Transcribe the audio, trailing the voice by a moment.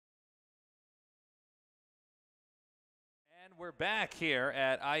We're back here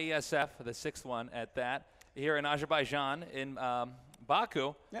at IeSF, the sixth one at that, here in Azerbaijan in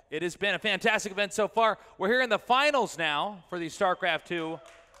Baku. Yep. It has been a fantastic event so far. We're here in the finals now for the Starcraft2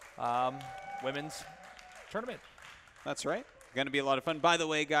 women's tournament. That's right. Going to be a lot of fun. By the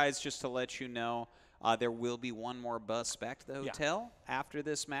way, guys, just to let you know, there will be one more bus back to the hotel after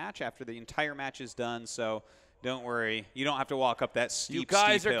this match, after the entire match is done. So don't worry. You don't have to walk up that steep, You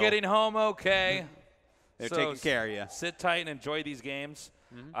guys steep are hill. getting home okay. They're So taking care of you. Sit tight and enjoy these games.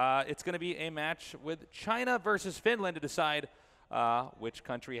 It's going to be a match with China versus Finland to decide which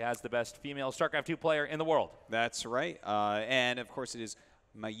country has the best female StarCraft2 player in the world. That's right. And, of course, it is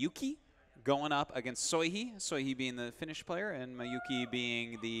Mayuki going up against Soyhi, Soyhi being the Finnish player and Mayuki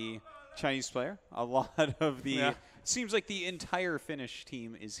being the Chinese player. A lot of the seems like the entire Finnish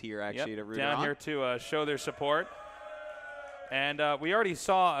team is here actually to root down on. here to show their support. And we already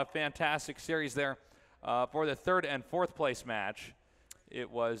saw a fantastic series there for the third and fourth place match. It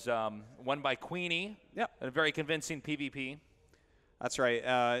was won by Queenie. Yep. A very convincing PvP. That's right.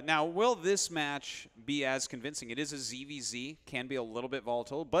 Now, will this match be as convincing? It is a ZVZ, can be a little bit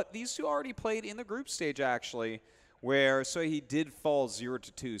volatile, but these two already played in the group stage, actually, where Soyhi did fall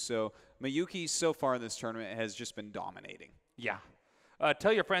 0-2. So Mayuki so far in this tournament has just been dominating. Yeah.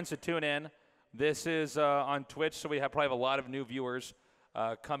 Tell your friends to tune in. This is on Twitch, so we probably have a lot of new viewers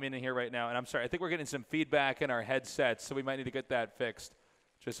coming in here right now. And I'm sorry, I think we're getting some feedback in our headsets, so we might need to get that fixed,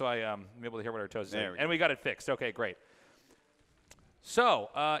 just so I'm able to hear what our toes say. And we got it fixed. Okay, great. So,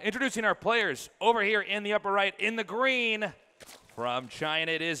 introducing our players over here in the upper right, in the green, from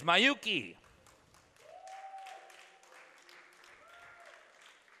China, it is Mayuki.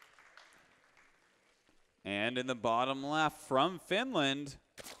 And in the bottom left, from Finland,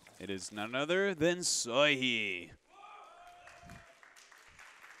 it is none other than Soyhi.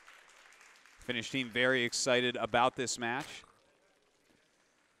 Finnish team very excited about this match.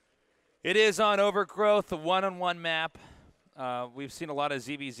 It is on Overgrowth, a one-on-one map. We've seen a lot of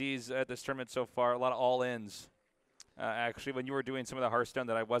ZVZs at this tournament so far, a lot of all-ins. Actually, when you were doing some of the Hearthstone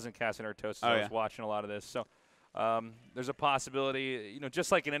that I wasn't casting Artosis, I was watching a lot of this. So there's a possibility,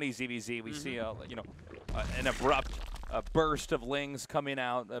 just like in any ZVZ, we see an abrupt burst of Lings coming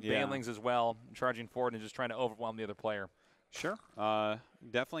out, Banelings as well, charging forward and just trying to overwhelm the other player. Sure.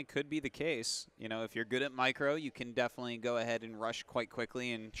 Definitely could be the case. If you're good at micro, you can definitely go ahead and rush quite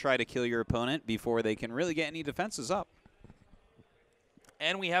quickly and try to kill your opponent before they can really get any defenses up.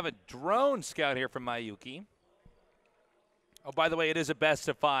 And we have a drone scout here from Mayuki. Oh, by the way, it is a best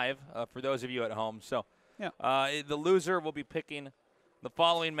of 5 for those of you at home. So the loser will be picking the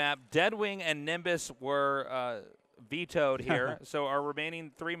following map. Deadwing and Nimbus were vetoed here. So our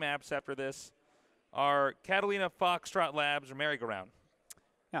remaining 3 maps after this are Catalina, Foxtrot Labs, or Merry-Go-Round.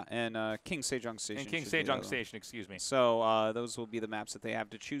 Yeah, and King Sejong Station. And King Sejong Station, excuse me. So those will be the maps that they have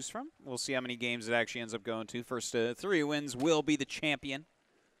to choose from. We'll see how many games it actually ends up going to. First 3 wins will be the champion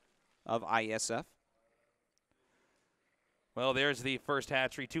of IeSF. Well, there's the first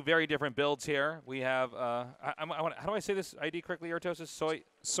hatchery. 2 very different builds here. We have, how do I say this ID correctly, Artosis?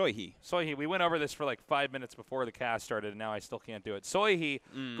 Soyhi. Soyhi. We went over this for like 5 minutes before the cast started, and now I still can't do it. Soyhi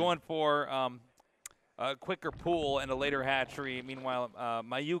going for a quicker pool and a later hatchery. Meanwhile,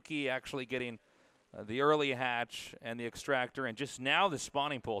 Mayuki actually getting the early hatch and the extractor, and just now the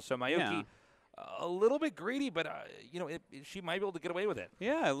spawning pool. So Mayuki a little bit greedy, but she might be able to get away with it.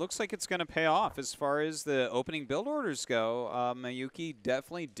 Yeah, it looks like it's going to pay off as far as the opening build orders go. Mayuki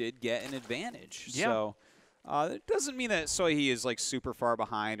definitely did get an advantage. Yeah. So it doesn't mean that Soyhi is like super far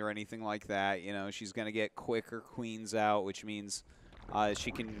behind or anything like that. She's going to get quicker queens out, which means she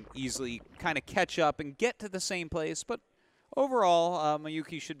can easily kind of catch up and get to the same place. But overall,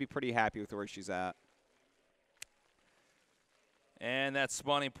 Mayuki should be pretty happy with where she's at. And that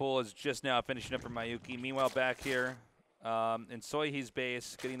spawning pool is just now finishing up for Mayuki. Meanwhile, back here in Soyhi's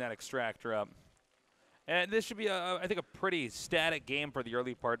base, getting that extractor up. And this should be, I think, a pretty static game for the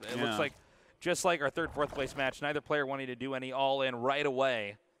early part. It looks like, just like our third, fourth place match, neither player wanting to do any all-in right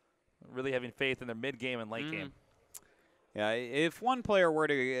away, really having faith in their mid-game and late game. Yeah, if one player were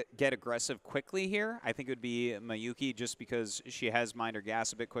to get aggressive quickly here, I think it would be Mayuki, just because she has mined her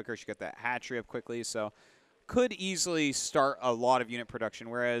gas a bit quicker. She got that hatchery up quickly, so could easily start a lot of unit production,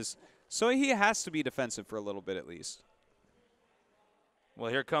 whereas Soyhi has to be defensive for a little bit at least. Well,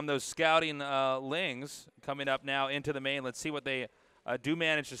 here come those scouting Lings coming up now into the main. Let's see what they do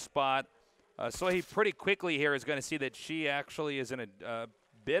manage to spot. Soyhi pretty quickly here is going to see that she actually is in a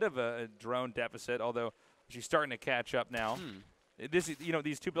bit of a drone deficit, although she's starting to catch up now.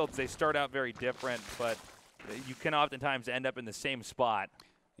 These 2 builds, they start out very different, but you can oftentimes end up in the same spot.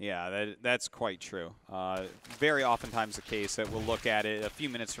 Yeah, that's quite true. Very oftentimes the case that we'll look at it a few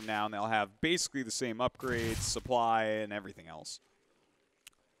minutes from now and they'll have basically the same upgrades, supply, and everything else.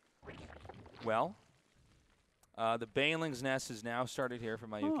 Well, the Baneling's nest is now started here for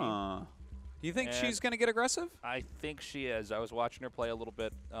Mayuki. Huh. Do you think she's going to get aggressive? I think she is. I was watching her play a little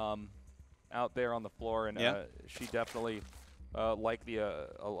bit out there on the floor, and she definitely liked a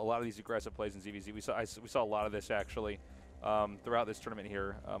lot of these aggressive plays in ZVZ. We saw a lot of this actually throughout this tournament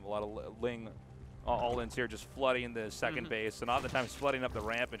here. A lot of Ling all-ins here just flooding the second base, and oftentimes flooding up the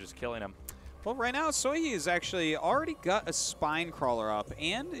ramp and just killing him. Well, right now, Soyhi has actually already got a spine crawler up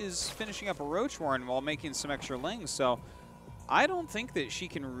and is finishing up a Roach Warren while making some extra Lings. So I don't think that she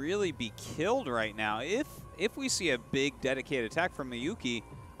can really be killed right now. If we see a big dedicated attack from Mayuki,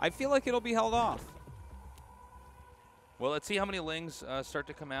 I feel like it'll be held off. Well, let's see how many Lings start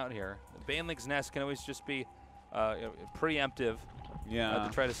to come out here. The Baneling's nest can always just be preemptive to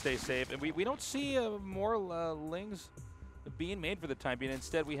try to stay safe. And we don't see more Lings being made for the time being.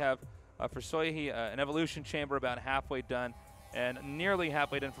 Instead, we have, for Soyhi, an Evolution Chamber about halfway done, and nearly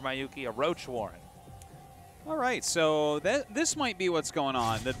halfway done for Mayuki, a Roach Warren. All right, so this might be what's going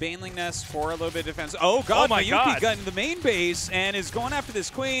on. The Baneling nest for a little bit of defense. Oh, God, my Mayuki God. got into the main base and is going after this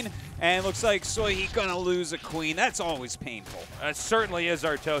queen, and looks like Soyhi going to lose a queen. That's always painful. It certainly is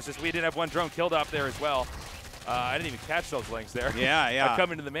Artosis. We did have one drone killed off there as well. I didn't even catch those Lings there. Yeah.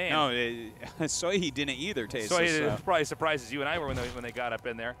 Coming to the main. No, Soyhi didn't either, Tasteless. Soyhi probably surprises you and I were when they got up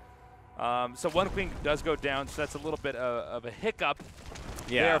in there. So one queen does go down, so that's a little bit of a hiccup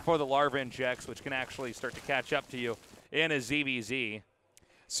there for the Larva Injects, which can actually start to catch up to you in a ZVZ.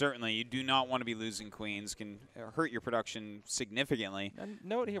 Certainly, you do not want to be losing queens. Can hurt your production significantly. And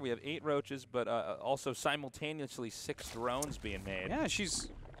note here, we have 8 roaches, but also simultaneously 6 drones being made. Yeah, she's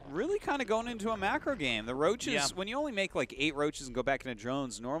really kind of going into a macro game. The roaches, when you only make like 8 roaches and go back into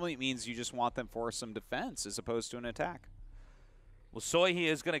drones, normally it means you just want them for some defense as opposed to an attack. Well, Soyhi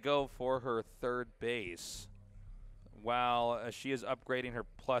is going to go for her third base while she is upgrading her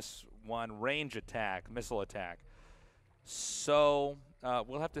 +1 range attack, missile attack. So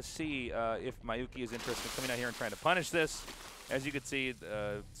we'll have to see if Mayuki is interested in coming out here and trying to punish this. As you can see,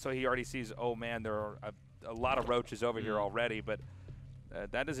 Soyhi already sees, oh man, there are a lot of roaches over here already, but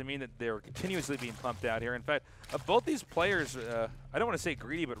that doesn't mean that they're continuously being pumped out here. In fact, both these players, I don't want to say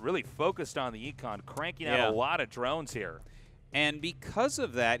greedy, but really focused on the econ, cranking out a lot of drones here. And because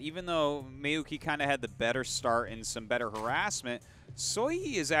of that, even though Mayuki kind of had the better start and some better harassment,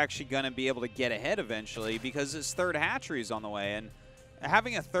 Soyhi is actually going to be able to get ahead eventually because his third hatchery is on the way. And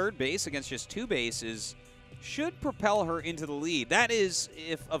having a third base against just 2 bases should propel her into the lead. That is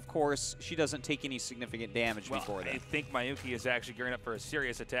if, of course, she doesn't take any significant damage before that. I think Mayuki is actually gearing up for a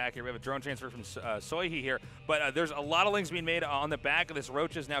serious attack here. We have a drone transfer from Soyhi here, but there's a lot of Lings being made on the back of this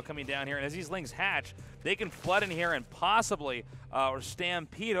Roaches now coming down here, and as these Lings hatch, they can flood in here and possibly or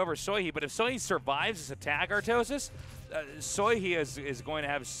stampede over Soyhi. But if Soyhi survives this attack, Artosis, Soyhi is going to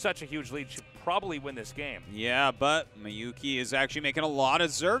have such a huge lead. She'll probably win this game. Yeah, but Mayuki is actually making a lot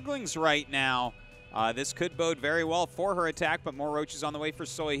of Zerglings right now. This could bode very well for her attack, but more roaches on the way for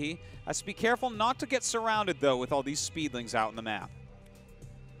Soyhi. Has to be careful not to get surrounded, though, with all these speedlings out on the map.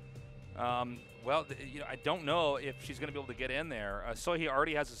 Well, I don't know if she's going to be able to get in there. Soyhi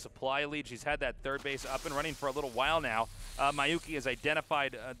already has a supply lead. She's had that third base up and running for a little while now. Mayuki has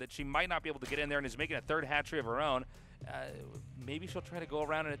identified that she might not be able to get in there and is making a third hatchery of her own. Maybe she'll try to go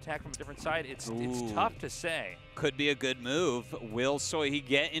around and attack from a different side. It's tough to say. Could be a good move. Will Soyhi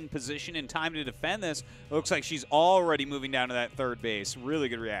get in position in time to defend this? Looks like she's already moving down to that third base. Really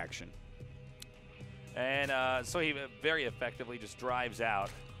good reaction. And Soyhi very effectively just drives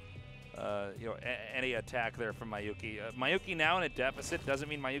out any attack there from Mayuki. Mayuki now in a deficit. Doesn't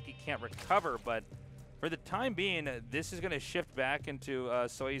mean Mayuki can't recover, but for the time being, this is going to shift back into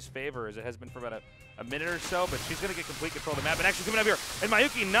Soyhi's favor as it has been for about a minute or so, but she's going to get complete control of the map. And actually coming up here, and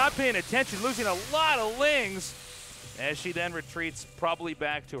Mayuki not paying attention, losing a lot of Lings, as she then retreats probably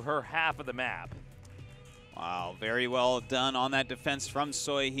back to her half of the map. Wow, very well done on that defense from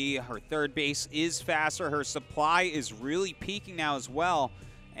Soyhi. Her third base is faster. Her supply is really peaking now as well.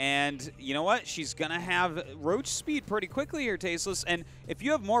 And you know what? She's going to have roach speed pretty quickly here, Tasteless. And if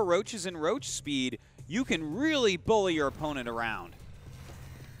you have more roaches in roach speed, you can really bully your opponent around.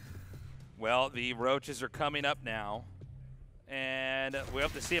 Well, the roaches are coming up now, and we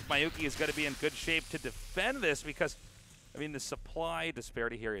have to see if Mayuki is going to be in good shape to defend this because, I mean, the supply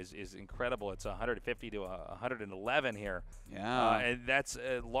disparity here is incredible. It's 150 to 111 here. Yeah. And that's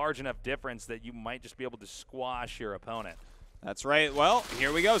a large enough difference that you might just be able to squash your opponent. That's right. Well,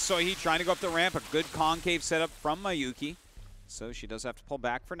 here we go. Soyhi trying to go up the ramp. A good concave setup from Mayuki. So she does have to pull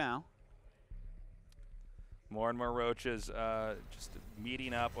back for now. More and more roaches just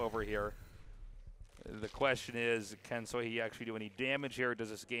meeting up over here. The question is, can Soyhi actually do any damage here? Does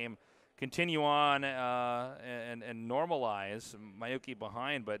this game continue on and normalize? Mayuki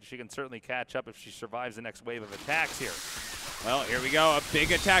behind, but she can certainly catch up if she survives the next wave of attacks here. Well, here we go. A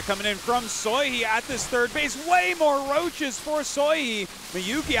big attack coming in from Soyhi at this third base. Way more roaches for Soyhi.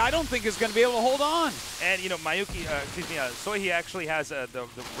 Mayuki, I don't think is going to be able to hold on. And, you know, Soyhi actually has the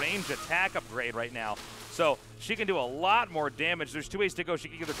range attack upgrade right now. So she can do a lot more damage. There's two ways to go. She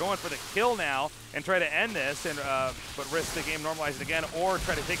can either go in for the kill now and try to end this, and but risk the game normalizing again, or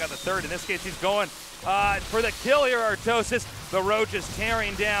try to take out the third. In this case, she's going for the kill here, Artosis. The roach is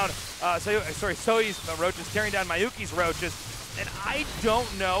tearing down, Soyhi's roach is tearing down Mayuki's roaches. And I don't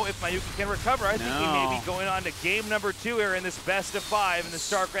know if Mayuki can recover. I think we may be going on to game number 2 here in this best of 5 in the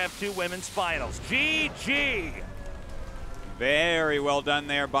Starcraft 2 Women's Finals. GG! Very well done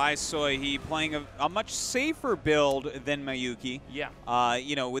there by Soyhi, playing a much safer build than Mayuki. Yeah.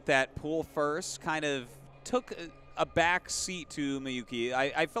 You know, with that pull first, kind of took a back seat to Mayuki.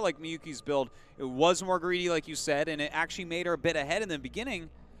 I felt like Mayuki's build, it was more greedy, like you said, and it actually made her a bit ahead in the beginning.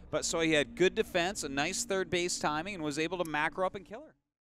 But Soyhi had good defense, a nice third base timing, and was able to macro up and kill her.